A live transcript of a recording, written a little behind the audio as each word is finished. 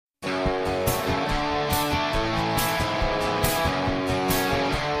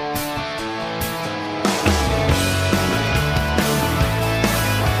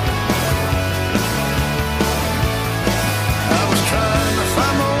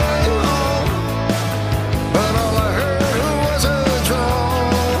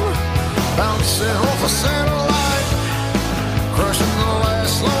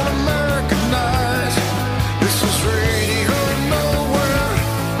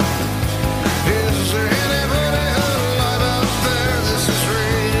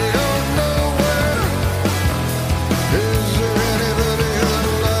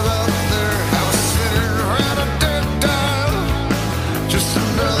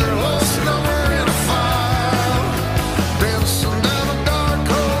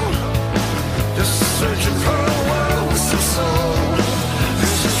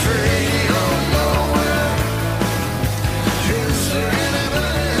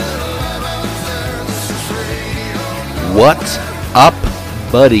What's up,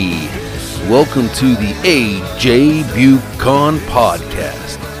 buddy? Welcome to the AJ Bucon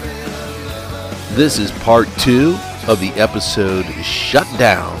podcast. This is part 2 of the episode Shut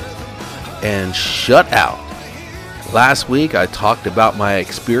Down and Shut Out. Last week I talked about my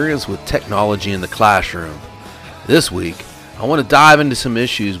experience with technology in the classroom. This week I want to dive into some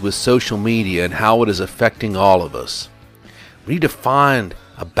issues with social media and how it is affecting all of us. We need to find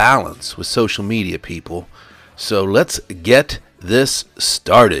a balance with social media, people. So let's get this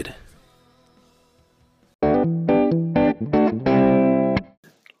started.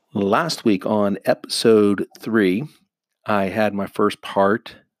 Last week on episode 3, I had my first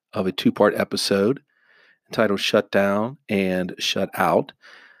part of a 2-part episode entitled Shut Down and Shut Out.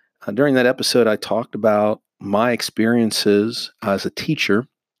 During that episode, I talked about my experiences as a teacher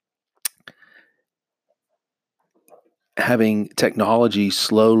having technology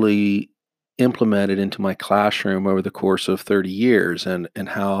slowly implemented into my classroom over the course of 30 years and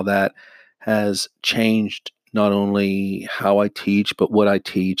how that has changed not only how I teach, but what I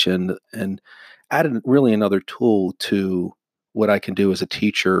teach and added really another tool to what I can do as a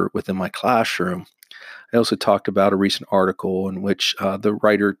teacher within my classroom. I also talked about a recent article in which the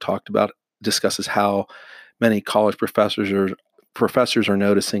writer discusses how many college professors are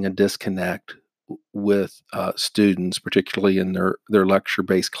noticing a disconnect with students, particularly in their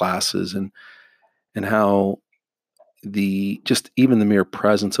lecture-based classes, and how even the mere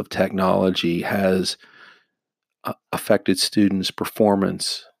presence of technology has affected students'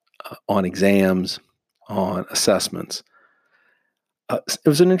 performance on exams, on assessments. It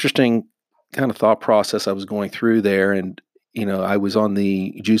was an interesting kind of thought process I was going through there, and I was on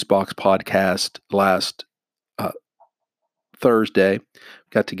the Juicebox podcast last Thursday,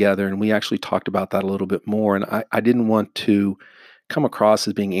 got together, and we actually talked about that a little bit more. And I didn't want to come across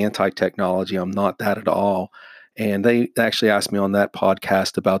as being anti-technology. I'm not that at all. And they actually asked me on that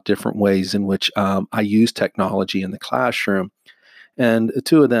podcast about different ways in which I use technology in the classroom. And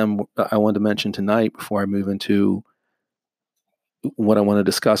 2 of them I wanted to mention tonight before I move into what I want to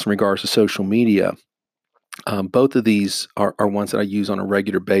discuss in regards to social media. Both of these are ones that I use on a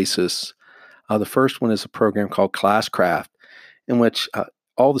regular basis. The first one is a program called ClassCraft, in which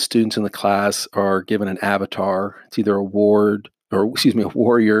all the students in the class are given an avatar. It's either a warrior,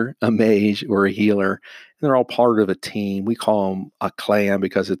 a mage, or a healer. And they're all part of a team. We call them a clan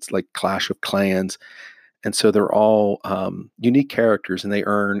because it's like Clash of Clans. And so they're all unique characters, and they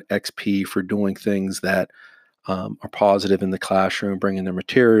earn XP for doing things that are positive in the classroom, bringing their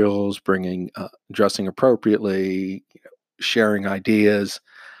materials, dressing appropriately, sharing ideas,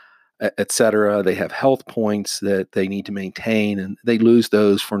 etc. They have health points that they need to maintain, and they lose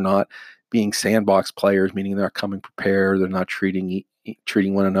those for not being sandbox players, meaning they're not coming prepared, they're not treating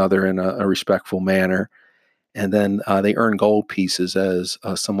one another in a respectful manner. And then they earn gold pieces as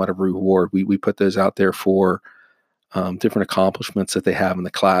somewhat of a reward. We put those out there for different accomplishments that they have in the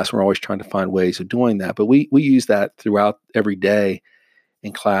class. We're always trying to find ways of doing that, but we use that throughout every day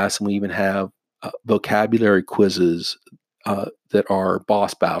in class, and we even have vocabulary quizzes that are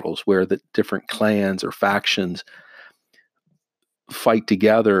boss battles where the different clans or factions fight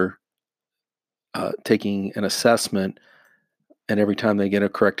together, taking an assessment, and every time they get a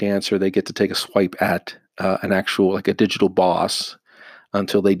correct answer, they get to take a swipe at an actual, like a digital boss,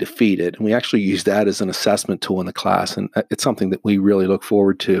 until they defeat it. And we actually use that as an assessment tool in the class, and it's something that we really look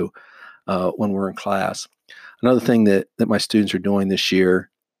forward to when we're in class. Another thing that my students are doing this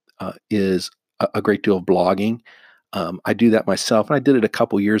year is a great deal of blogging. I do that myself, and I did it a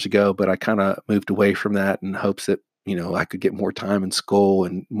couple years ago, but I kind of moved away from that in hopes that I could get more time in school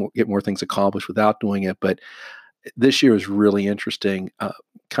and get more things accomplished without doing it. But this year was really interesting.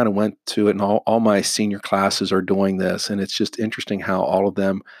 Kind of went to it, and all my senior classes are doing this, and it's just interesting how all of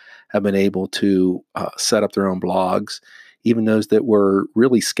them have been able to set up their own blogs. Even those that were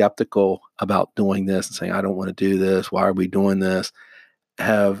really skeptical about doing this and saying, "I don't want to do this. Why are we doing this?"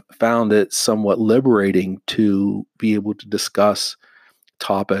 have found it somewhat liberating to be able to discuss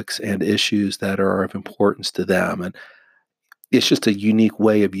topics and issues that are of importance to them. And it's just a unique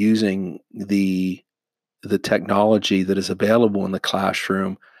way of using the technology that is available in the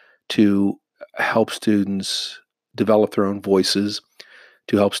classroom to help students develop their own voices,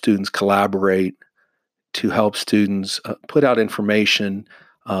 to help students collaborate, to help students put out information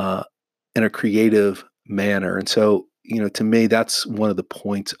in a creative manner. And so, to me, that's one of the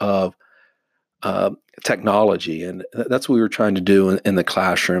points of technology, and that's what we were trying to do in the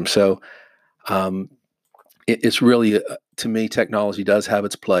classroom. So it's really, to me, technology does have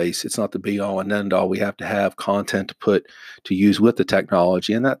its place. It's not the be all and end all. We have to have content to use with the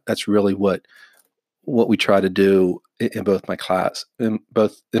technology, and that's really what we try to do in both my class, in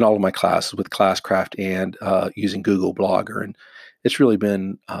all of my classes with Classcraft and using Google Blogger, and it's really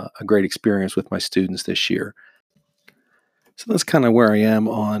been a great experience with my students this year. So that's kind of where I am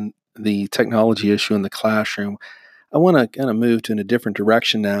on the technology issue in the classroom. I want to kind of move to in a different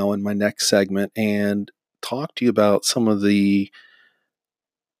direction now in my next segment and talk to you about some of the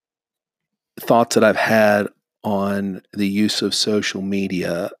thoughts that I've had on the use of social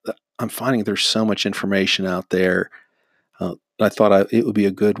media. I'm finding there's so much information out there. I thought it would be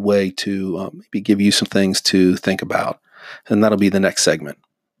a good way to maybe give you some things to think about. And that'll be the next segment.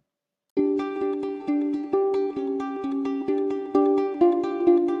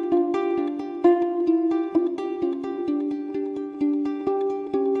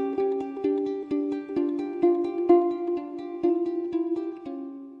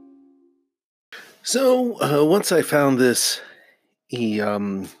 So once I found this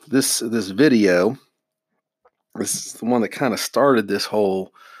this video, this is the one that kind of started this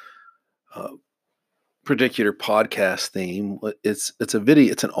whole uh, particular podcast theme. It's a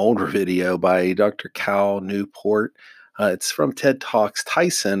video. It's an older video by Dr. Cal Newport. It's from TED Talks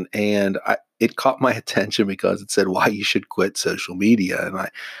Tyson, and it caught my attention because it said why you should quit social media, and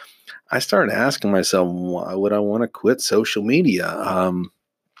I started asking myself, why would I want to quit social media?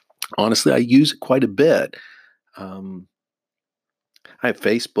 Honestly, I use it quite a bit. Um, I have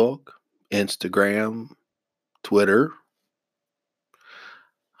Facebook, Instagram, Twitter.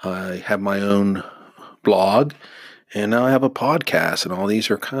 I have my own blog, and now I have a podcast, and all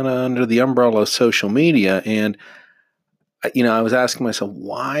these are kind of under the umbrella of social media. And I was asking myself,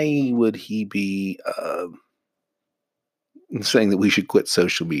 why would he be saying that we should quit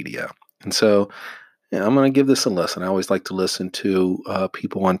social media? And so, I'm going to give this a listen. I always like to listen to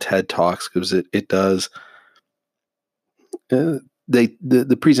people on TED Talks because it does.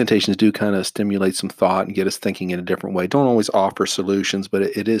 The presentations do kind of stimulate some thought and get us thinking in a different way. Don't always offer solutions, but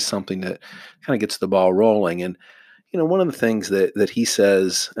it is something that kind of gets the ball rolling. And one of the things that he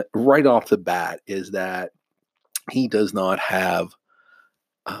says right off the bat is that he does not have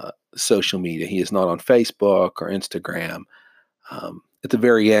social media. He is not on Facebook or Instagram. At the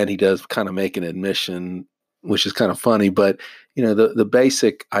very end, he does kind of make an admission, which is kind of funny. But the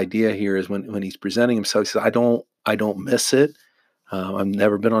basic idea here is when he's presenting himself, he says, I don't miss it. I've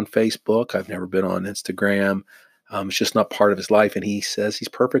never been on Facebook. I've never been on Instagram. It's just not part of his life. And he says he's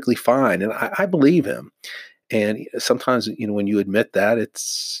perfectly fine. And I believe him. And sometimes, when you admit that,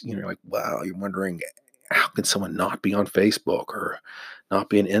 it's, you're like, wow, you're wondering, how can someone not be on Facebook or not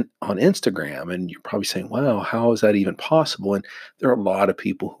be on Instagram? And you're probably saying, wow, how is that even possible? And there are a lot of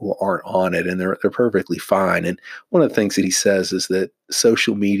people who aren't on it, and they're perfectly fine. And one of the things that he says is that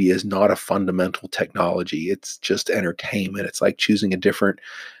social media is not a fundamental technology. It's just entertainment. It's like choosing a different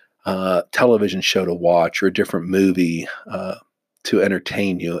television show to watch or a different movie to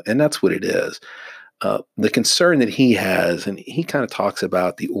entertain you. And that's what it is. The concern that he has, and he kind of talks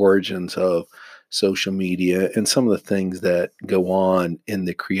about the origins of social media and some of the things that go on in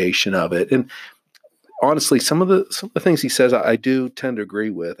the creation of it. And honestly, some of the things he says, I do tend to agree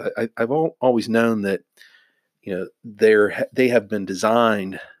with. I've always known that they have been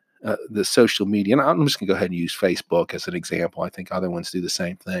designed. The social media, and I'm just going to go ahead and use Facebook as an example. I think other ones do the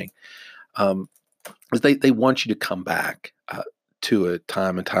same thing. Is they want you to come back to it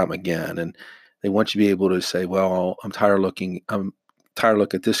time and time again, and they want you to be able to say, well, I'm tired of looking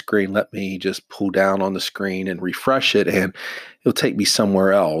at this screen. Let me just pull down on the screen and refresh it, and it'll take me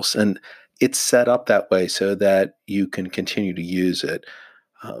somewhere else. And it's set up that way so that you can continue to use it.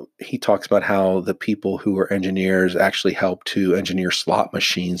 He talks about how the people who are engineers actually help to engineer slot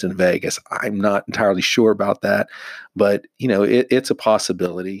machines in Vegas. I'm not entirely sure about that, but it's a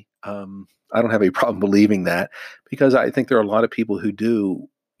possibility. I don't have any problem believing that, because I think there are a lot of people who do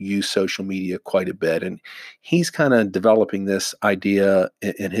use social media quite a bit. And he's kind of developing this idea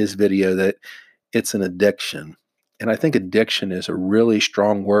in his video that it's an addiction. And I think addiction is a really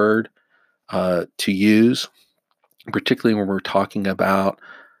strong word to use, particularly when we're talking about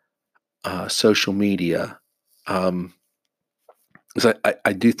social media. 'Cause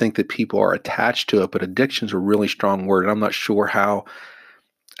I do think that people are attached to it, but addiction is a really strong word. And I'm not sure how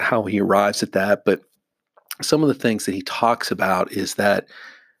he arrives at that, but some of the things that he talks about is that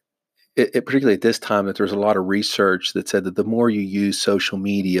particularly at this time, that there's a lot of research that said that the more you use social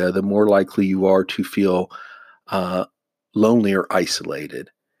media, the more likely you are to feel uh, lonely or isolated.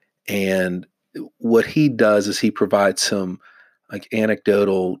 And what he does is he provides some like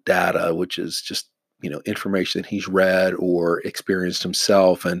anecdotal data, which is just information that he's read or experienced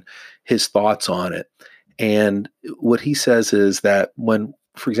himself and his thoughts on it. And what he says is that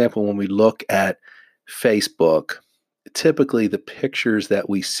for example, when we look at Facebook, typically the pictures that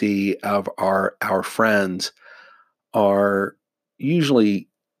we see of our friends are usually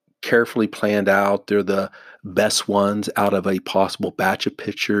carefully planned out. They're the best ones out of a possible batch of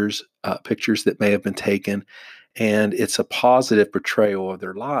pictures that may have been taken, and it's a positive portrayal of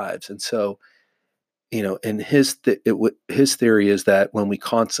their lives. And so, and his theory is that when we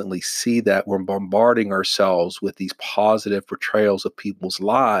constantly see that, we're bombarding ourselves with these positive portrayals of people's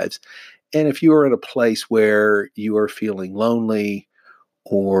lives. And if you are in a place where you are feeling lonely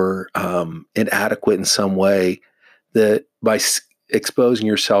or inadequate in some way, that by exposing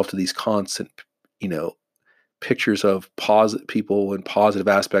yourself to these constant, you know, pictures of positive people and positive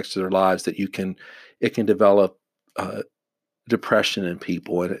aspects of their lives, that it can develop depression in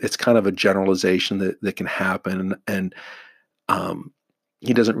people. And it's kind of a generalization that can happen. And um,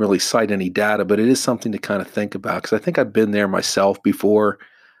 he doesn't really cite any data, but it is something to kind of think about, because I think I've been there myself before,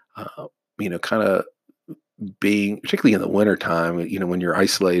 uh, kind of being, particularly in the wintertime, when you're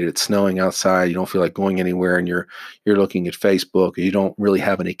isolated, it's snowing outside, you don't feel like going anywhere, and you're looking at Facebook, and you don't really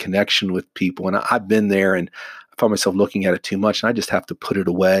have any connection with people. And I've been there, and I find myself looking at it too much, and I just have to put it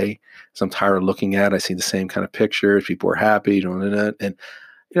away. So I'm tired of looking at it. I see the same kind of pictures. People are happy, and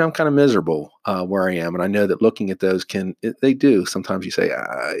I'm kind of miserable where I am. And I know that looking at those they do. Sometimes you say,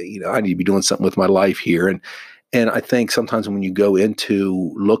 I need to be doing something with my life here. And I think sometimes when you go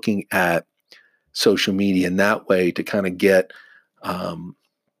into looking at social media in that way to kind of get um,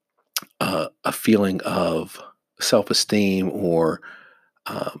 a feeling of self-esteem, or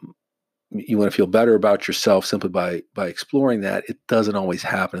you want to feel better about yourself simply by exploring that, it doesn't always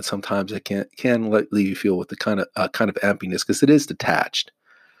happen. And sometimes it can leave you feel with the kind of emptiness, because it is detached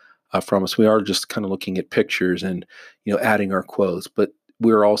from us. We are just kind of looking at pictures and adding our quotes, but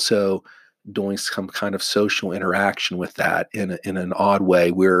we're also doing some kind of social interaction with that in an odd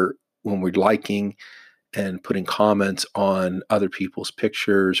way. When we're liking and putting comments on other people's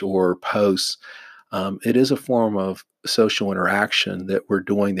pictures or posts, it is a form of social interaction that we're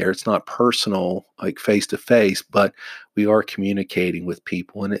doing there. It's not personal, like face to face, but we are communicating with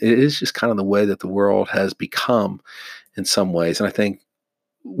people. And it is just kind of the way that the world has become in some ways. And I think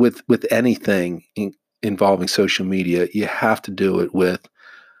with anything involving social media, you have to do it with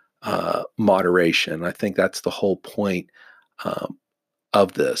moderation. I think that's the whole point um,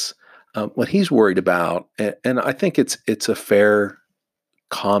 of this. What he's worried about, and I think it's a fair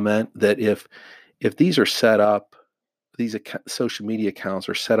comment, that if these are set up, social media accounts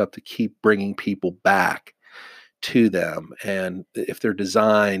are set up to keep bringing people back to them, and if they're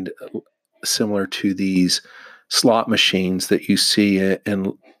designed similar to these slot machines that you see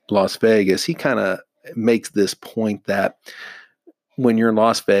in Las Vegas, he kind of makes this point that when you're in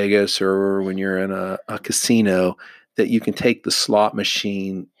Las Vegas or when you're in a casino, that you can take the slot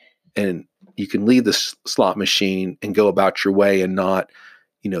machine and you can leave the slot machine and go about your way and not,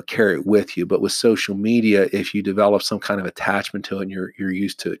 carry it with you. But with social media, if you develop some kind of attachment to it and you're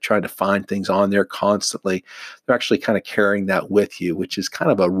used to trying to find things on there constantly, they're actually kind of carrying that with you, which is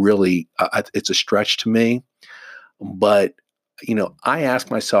kind of a really, it's a stretch to me. But, I ask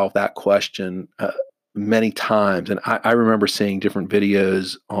myself that question many times. And I remember seeing different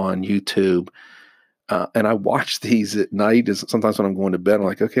videos on YouTube. And I watch these at night. Sometimes when I'm going to bed, I'm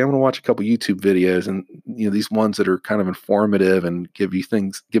like, okay, I'm going to watch a couple YouTube videos, and these ones that are kind of informative and give me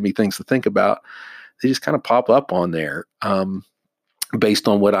things to think about. They just kind of pop up on there based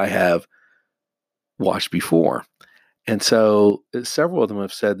on what I have watched before. And so several of them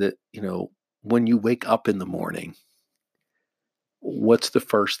have said that when you wake up in the morning, what's the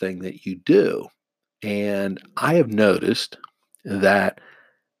first thing that you do? And I have noticed that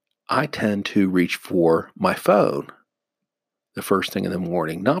I tend to reach for my phone the first thing in the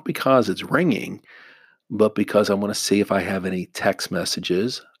morning, not because it's ringing, but because I want to see if I have any text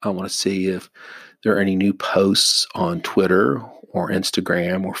messages. I want to see if there are any new posts on Twitter or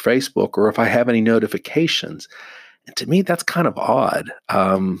Instagram or Facebook, or if I have any notifications. And to me, that's kind of odd.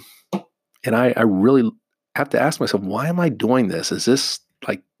 And I really have to ask myself, why am I doing this? Is this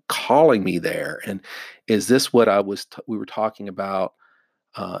like calling me there? And is this what we were talking about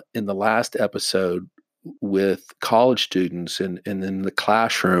in the last episode with college students and in the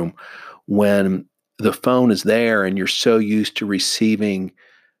classroom, when the phone is there and you're so used to receiving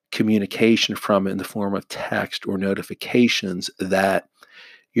communication from it in the form of text or notifications that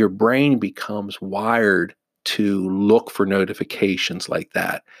your brain becomes wired to look for notifications like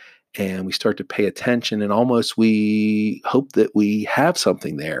that. And we start to pay attention, and almost we hope that we have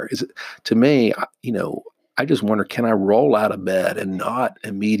something there. To me, I just wonder, can I roll out of bed and not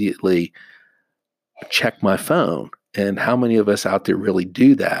immediately check my phone? And how many of us out there really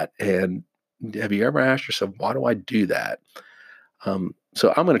do that? And Have you ever asked yourself, why do I do that?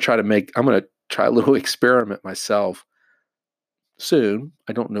 So I'm going to try a little experiment myself soon.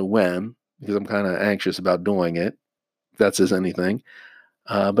 I don't know when because I'm kind of anxious about doing it. If that says anything.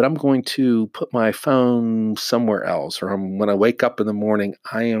 But I'm going to put my phone somewhere else, or when I wake up in the morning,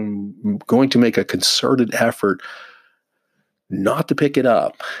 I am going to make a concerted effort not to pick it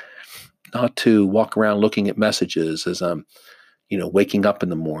up, not to walk around looking at messages as I'm, waking up in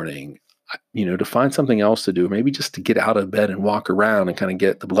the morning, to find something else to do, maybe just to get out of bed and walk around and kind of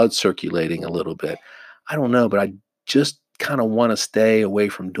get the blood circulating a little bit. I don't know, but I just kind of want to stay away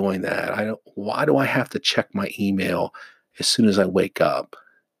from doing that. Why do I have to check my email as soon as I wake up?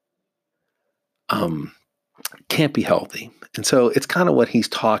 Um, can't be healthy. And so it's kind of what he's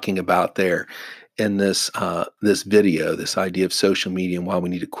talking about there in this video, this idea of social media and why we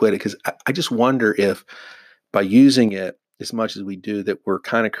need to quit it. Because I just wonder if by using it as much as we do, that we're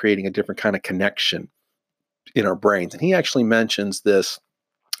kind of creating a different kind of connection in our brains. And he actually mentions this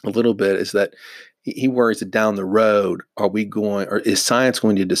a little bit, is that he worries that down the road, is science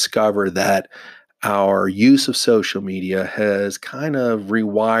going to discover that our use of social media has kind of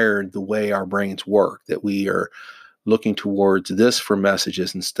rewired the way our brains work, that we are looking towards this for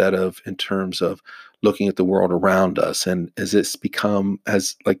messages instead of in terms of looking at the world around us. And as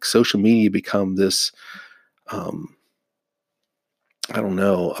like social media become this,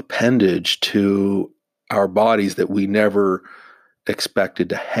 appendage to our bodies that we never expected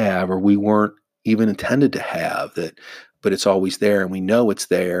to have, or we weren't even intended to have, but it's always there and we know it's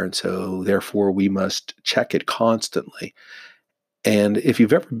there. And so therefore we must check it constantly. And if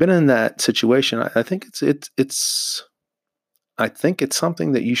you've ever been in that situation, I think I think it's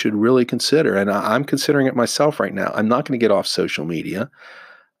something that you should really consider. And I'm considering it myself right now. I'm not going to get off social media,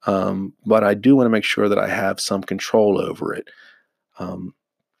 but I do want to make sure that I have some control over it.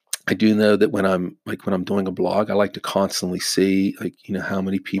 I do know that when I'm doing a blog, I like to constantly see how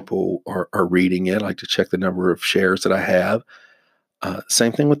many people are reading it. I like to check the number of shares that I have.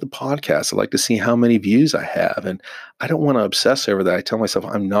 Same thing with the podcast. I like to see how many views I have, and I don't want to obsess over that. I tell myself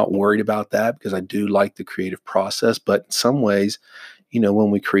I'm not worried about that because I do like the creative process. But in some ways, when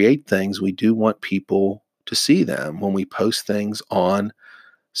we create things, we do want people to see them. When we post things on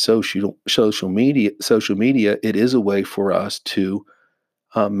social media, it is a way for us to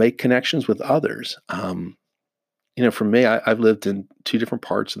make connections with others. For me, I've lived in two different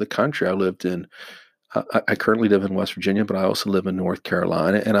parts of the country. I currently live in West Virginia, but I also live in North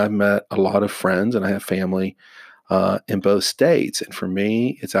Carolina, and I've met a lot of friends, and I have family in both states. And for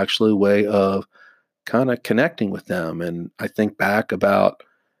me, it's actually a way of kind of connecting with them. And I think back about,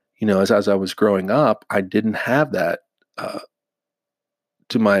 as I was growing up, I didn't have that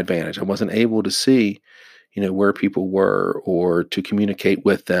to my advantage. I wasn't able to see, where people were or to communicate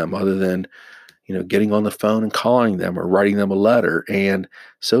with them other than, getting on the phone and calling them or writing them a letter. And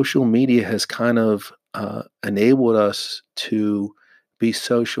social media has kind of enabled us to be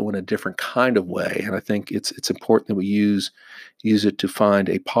social in a different kind of way. And I think it's important that we use it to find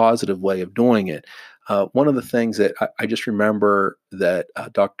a positive way of doing it. One of the things that I just remember that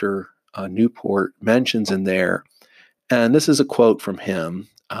Dr. Newport mentions in there, and this is a quote from him,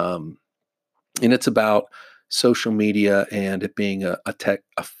 and it's about social media and it being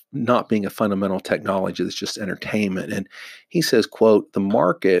not being a fundamental technology that's just entertainment. And he says, quote, the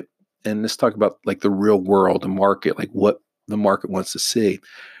market, and let's talk about like the real world, the market, like what the market wants to see,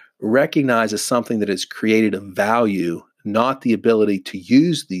 recognizes something that is created of value, not the ability to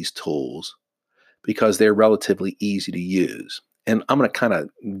use these tools because they're relatively easy to use. And I'm going to kind of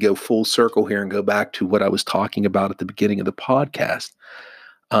go full circle here and go back to what I was talking about at the beginning of the podcast.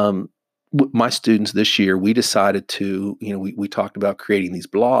 My students this year, we decided to, we talked about creating these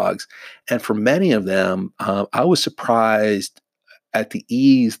blogs. And for many of them, I was surprised at the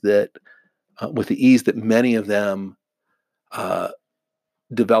ease with the ease that many of them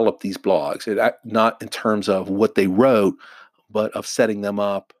developed these blogs. Not in terms of what they wrote, but of setting them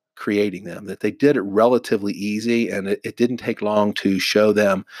up, creating them, that they did it relatively easy. And it didn't take long to show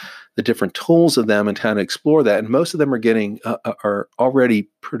them the different tools of them and kind of explore that. And most of them are already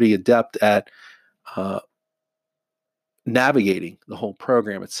pretty adept at navigating the whole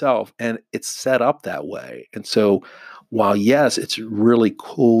program itself. And it's set up that way. And so while, yes, it's really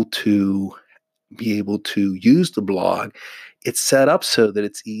cool to be able to use the blog, it's set up so that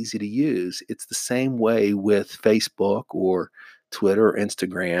it's easy to use. It's the same way with Facebook or Twitter or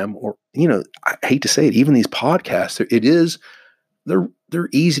Instagram, or, I hate to say it, even these podcasts, they're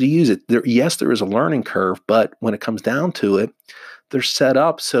easy to use. Yes, there is a learning curve, but when it comes down to it, they're set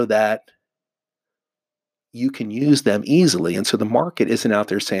up so that you can use them easily. And so the market isn't out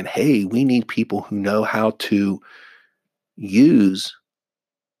there saying, hey, we need people who know how to use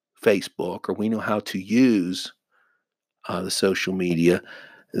Facebook or we know how to use the social media.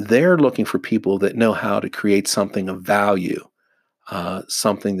 They're looking for people that know how to create something of value,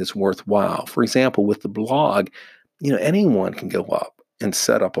 something that's worthwhile. For example, with the blog, anyone can go up and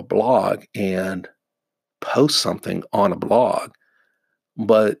set up a blog and post something on a blog,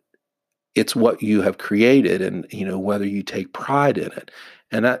 but it's what you have created and whether you take pride in it.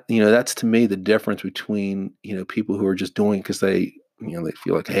 And that's to me the difference between people who are just doing because they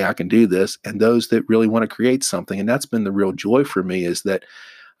feel like, hey, I can do this, and those that really want to create something. And that's been the real joy for me, is that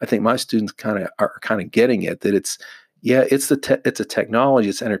I think my students are kind of getting it, that it's, yeah, it's a technology,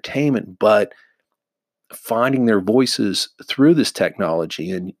 it's entertainment, but finding their voices through this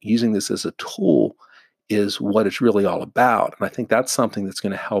technology and using this as a tool is what it's really all about. And I think that's something that's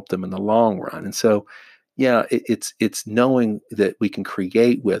going to help them in the long run. And so, yeah, it's knowing that we can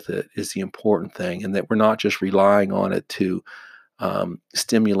create with it is the important thing, and that we're not just relying on it to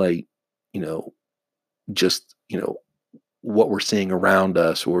stimulate, you know, just what we're seeing around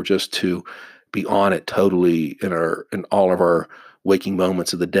us, or just to be on it totally in all of our waking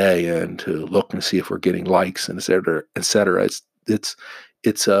moments of the day, and to look and see if we're getting likes and et cetera, et cetera.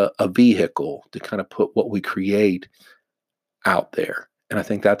 It's a vehicle to kind of put what we create out there. And I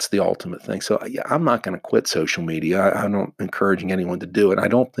think that's the ultimate thing. So yeah, I'm not going to quit social media. I'm not encouraging anyone to do it. I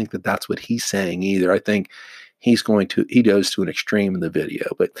don't think that that's what he's saying either. I think he goes to an extreme in the video,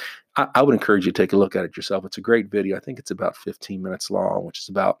 but I would encourage you to take a look at it yourself. It's a great video. I think it's about 15 minutes long, which is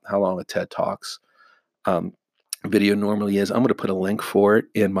about how long a TED Talks um, video normally is. I'm going to put a link for it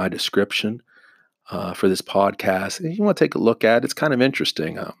in my description for this podcast. If you want to take a look at it, it's kind of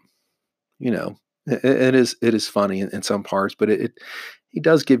interesting. You know, it is funny in some parts, but it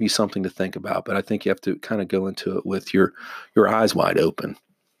does give you something to think about. But I think you have to kind of go into it with your eyes wide open.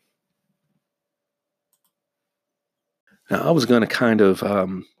 Now, I was going to kind of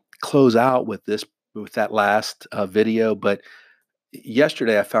close out with that last video, but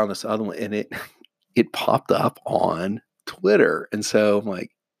yesterday I found this other one, and it popped up on Twitter, and so I'm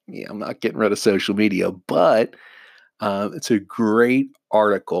like, yeah, I'm not getting rid of social media, but it's a great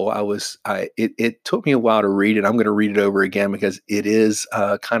article. It took me a while to read it. I'm going to read it over again because it is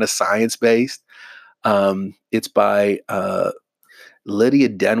kind of science based. It's by Lydia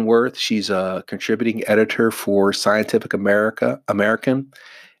Denworth. She's a contributing editor for Scientific American,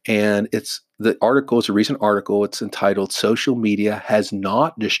 and the article is a recent article. It's entitled "Social Media Has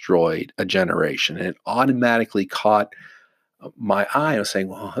Not Destroyed a Generation," and it automatically caught my eye. I was saying,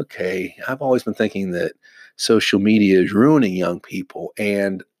 well, okay, I've always been thinking that social media is ruining young people,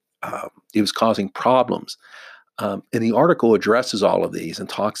 and it was causing problems. And the article addresses all of these and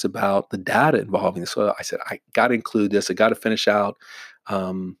talks about the data involving this. So I said, I got to include this. I got to finish out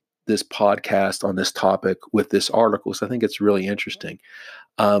this podcast on this topic with this article. So I think it's really interesting.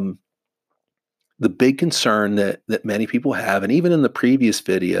 Um, the big concern that many people have, and even in the previous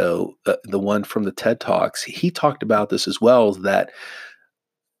video, the one from the TED Talks, he talked about this as well, is that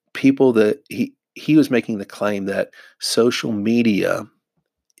people that he was making the claim that social media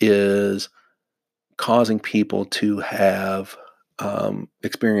is causing people to have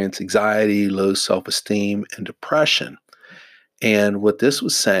experience anxiety, low self-esteem, and depression. And what this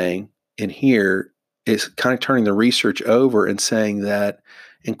was saying in here is kind of turning the research over and saying that,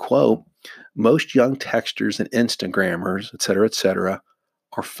 in quote, most young texters and Instagrammers, et cetera,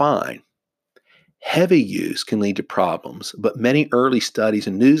 are fine. Heavy use can lead to problems, but many early studies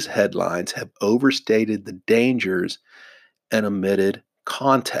and news headlines have overstated the dangers and omitted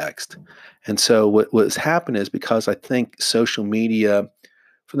context. And so what's happened is, because I think social media,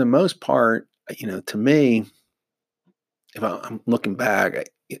 for the most part, to me, if I'm looking back,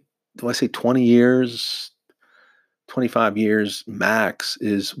 do I say 20 years, 25 years max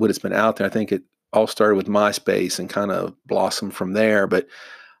is what it's been out there. I think it all started with MySpace and kind of blossomed from there. But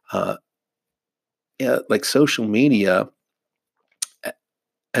uh, yeah, like social media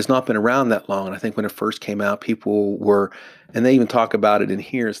has not been around that long. And I think when it first came out, people were, and they even talk about it in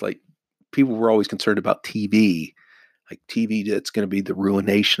here, it's like people were always concerned about TV, like TV that's going to be the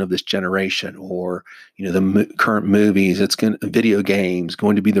ruination of this generation, or the current movies, video games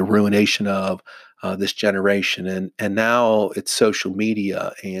going to be the ruination of this generation, and now it's social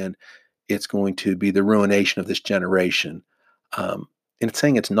media, and it's going to be the ruination of this generation. And it's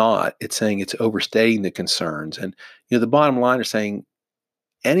saying it's not. It's saying it's overstating the concerns, and the bottom line is saying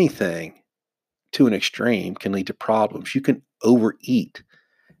anything to an extreme can lead to problems. You can overeat,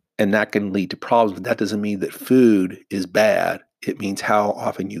 and that can lead to problems. But that doesn't mean that food is bad. It means how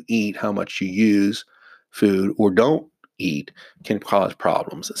often you eat, how much you use, food or don't eat can cause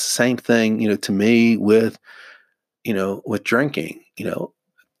problems. It's the same thing, to me with, with drinking,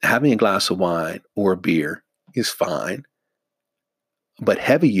 having a glass of wine or a beer is fine, but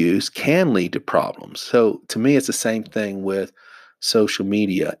heavy use can lead to problems. So to me, it's the same thing with social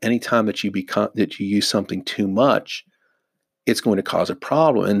media. Anytime that you use something too much, it's going to cause a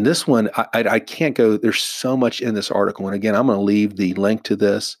problem. And this one, I can't go. There's so much in this article, and again, I'm going to leave the link to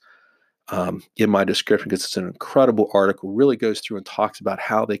this in my description because it's an incredible article. Really goes through and talks about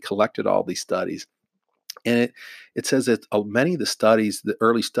how they collected all these studies. And it says that many of the studies, the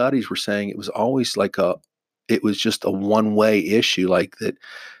early studies, were saying it was always it was just a one way issue, like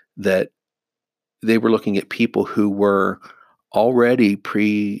that they were looking at people who were already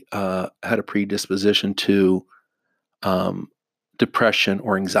had a predisposition to um, depression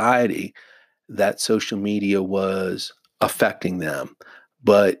or anxiety, that social media was affecting them.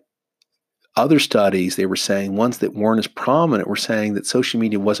 But other studies, they were saying, ones that weren't as prominent, were saying that social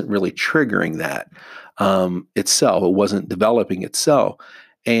media wasn't really triggering that itself. It wasn't developing itself.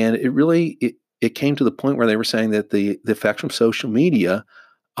 And it came to the point where they were saying that the effects from social media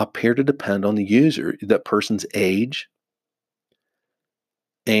appear to depend on the user, that person's age,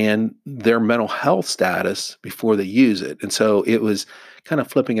 and their mental health status before they use it. And so it was kind of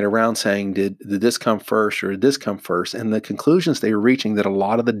flipping it around saying, did this come first or did this come first? And the conclusions they were reaching, that a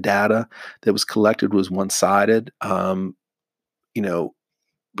lot of the data that was collected was one-sided. You know,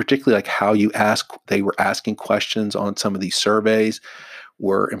 Particularly like how they were asking questions on some of these surveys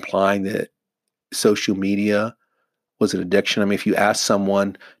were implying that social media was an addiction. I mean, if you ask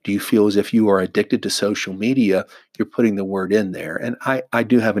someone, do you feel as if you are addicted to social media, you're putting the word in there. And I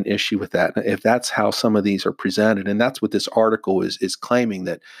do have an issue with that. If that's how some of these are presented, and that's what this article is claiming,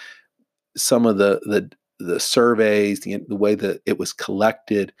 that some of the surveys, the way that it was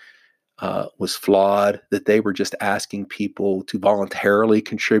collected was flawed, that they were just asking people to voluntarily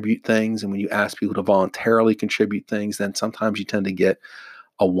contribute things. And when you ask people to voluntarily contribute things, then sometimes you tend to get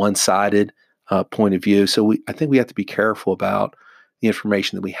a one-sided point of view. So I think we have to be careful about the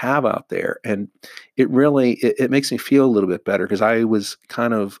information that we have out there. And it really, it makes me feel a little bit better, because I was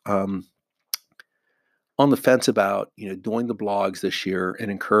kind of on the fence about, doing the blogs this year and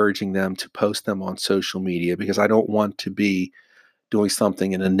encouraging them to post them on social media, because I don't want to be doing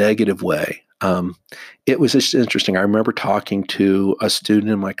something in a negative way. It was just interesting. I remember talking to a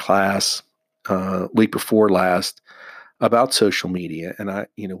student in my class week before last about social media, and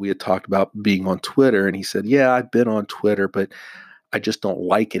we had talked about being on Twitter, and he said, "Yeah, I've been on Twitter, but I just don't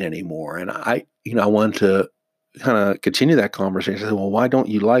like it anymore." And I wanted to kind of continue that conversation. I said, "Well, why don't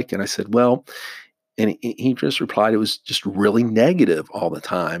you like it?" And I said, "Well," and he just replied, it was just really negative all the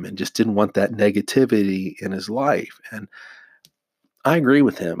time, and just didn't want that negativity in his life. And I agree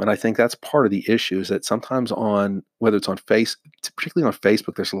with him, and I think that's part of the issue, is that sometimes whether it's on particularly on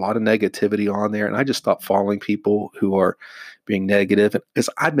Facebook, there's a lot of negativity on there, and I just stopped following people who are being negative, because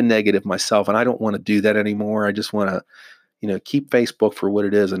I've been negative myself, and I don't want to do that anymore. I just want to, keep Facebook for what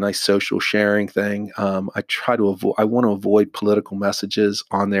it is, a nice social sharing thing. I want to avoid political messages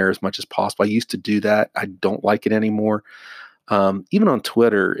on there as much as possible. I used to do that. I don't like it anymore. Even on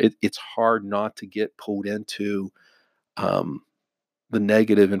Twitter, it's hard not to get pulled into um, the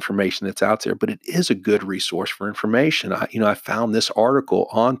negative information that's out there, but it is a good resource for information. I found this article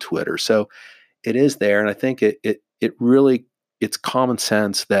on Twitter, so it is there, and I think it really, it's common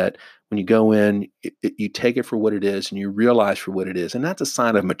sense that when you go in, you take it for what it is, and you realize for what it is, and that's a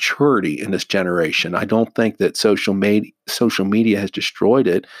sign of maturity in this generation. I don't think that social media has destroyed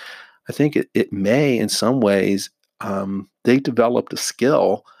it. I think it may, in some ways, they developed a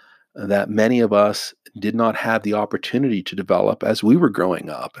skill that many of us did not have the opportunity to develop as we were growing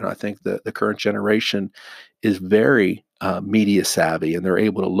up. And I think that the current generation is very media savvy, and they're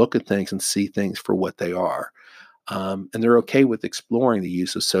able to look at things and see things for what they are. And they're okay with exploring the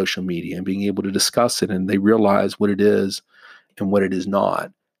use of social media and being able to discuss it, and they realize what it is and what it is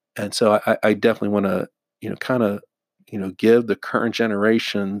not. And so I definitely want to, kind of, give the current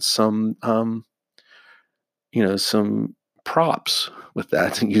generation some props with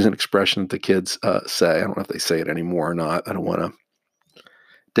that, to use an expression that the kids say. I don't know if they say it anymore or not. I don't want to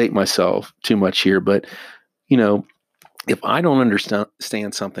date myself too much here, but you know, if I don't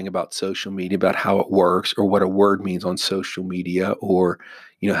understand something about social media, about how it works, or what a word means on social media, or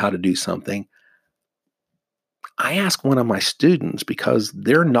how to do something, I ask one of my students, because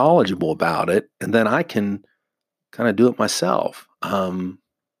they're knowledgeable about it, and then I can kind of do it myself.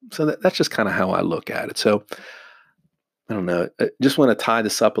 So that's just kind of how I look at it. So I don't know. I just want to tie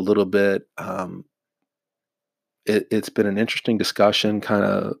this up a little bit. It's been an interesting discussion, kind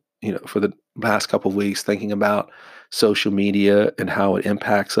of, for the last couple of weeks thinking about social media and how it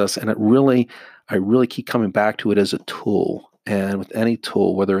impacts us. And I really keep coming back to it as a tool. And with any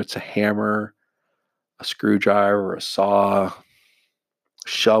tool, whether it's a hammer, a screwdriver, a saw,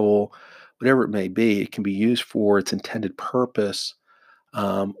 shovel, whatever it may be, it can be used for its intended purpose,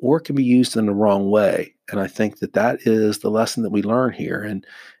 or it can be used in the wrong way. And I think that is the lesson that we learn here. And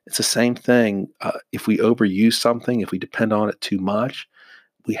it's the same thing. If we overuse something, if we depend on it too much,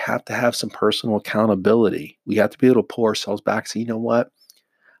 we have to have some personal accountability. We have to be able to pull ourselves back and say, you know what?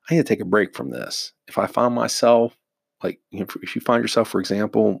 I need to take a break from this. If I find myself, like, if you find yourself, for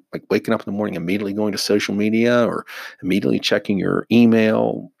example, like waking up in the morning, immediately going to social media or immediately checking your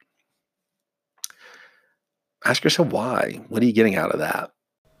email, ask yourself why. What are you getting out of that?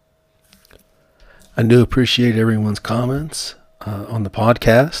 I do appreciate everyone's comments on the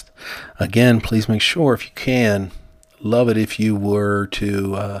podcast. Again, please make sure, if you can, love it if you were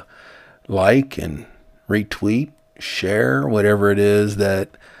to like and retweet, share, whatever it is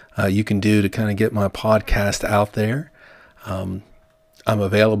that you can do to kind of get my podcast out there. I'm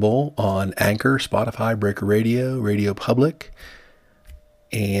available on Anchor, Spotify, Breaker Radio, Radio Public,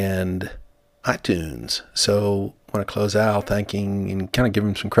 and iTunes. So I want to close out thanking and kind of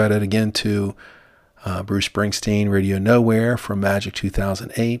giving some credit again to Bruce Springsteen, Radio Nowhere from Magic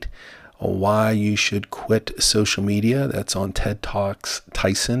 2008. Why You Should Quit Social Media. That's on TED Talks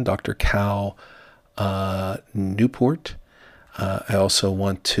Tyson, Dr. Cal Newport. I also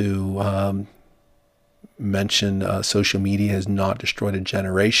want to mention Social Media Has Not Destroyed a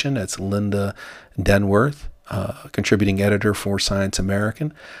Generation. That's Linda Denworth, contributing editor for Science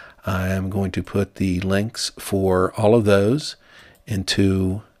American. I am going to put the links for all of those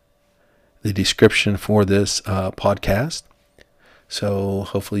into the description for this podcast. So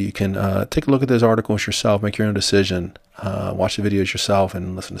hopefully you can take a look at those articles yourself, make your own decision, watch the videos yourself,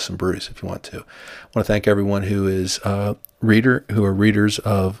 and listen to some Bruce if you want to. I want to thank everyone who is who are readers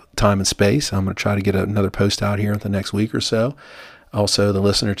of Time and Space. I'm going to try to get another post out here in the next week or so. Also, the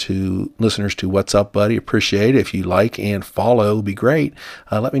listeners to What's Up, Buddy, appreciate it. If you like and follow, would be great.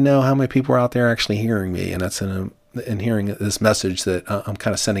 Let me know how many people are out there actually hearing me, and that's in hearing this message that I'm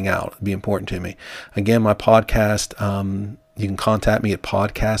kind of sending out. It'd be important to me. Again, my podcast, you can contact me at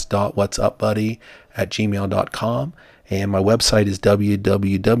podcast.whatsupbuddy@gmail.com. And my website is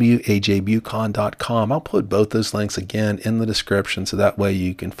www.ajbucon.com. I'll put both those links again in the description, so that way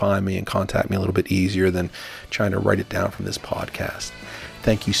you can find me and contact me a little bit easier than trying to write it down from this podcast.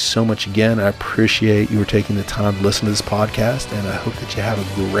 Thank you so much again. I appreciate you taking the time to listen to this podcast, and I hope that you have a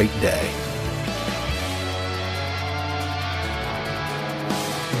great day.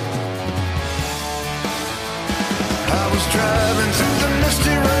 Driving through the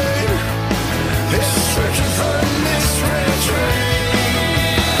misty rain, searching for a misread train.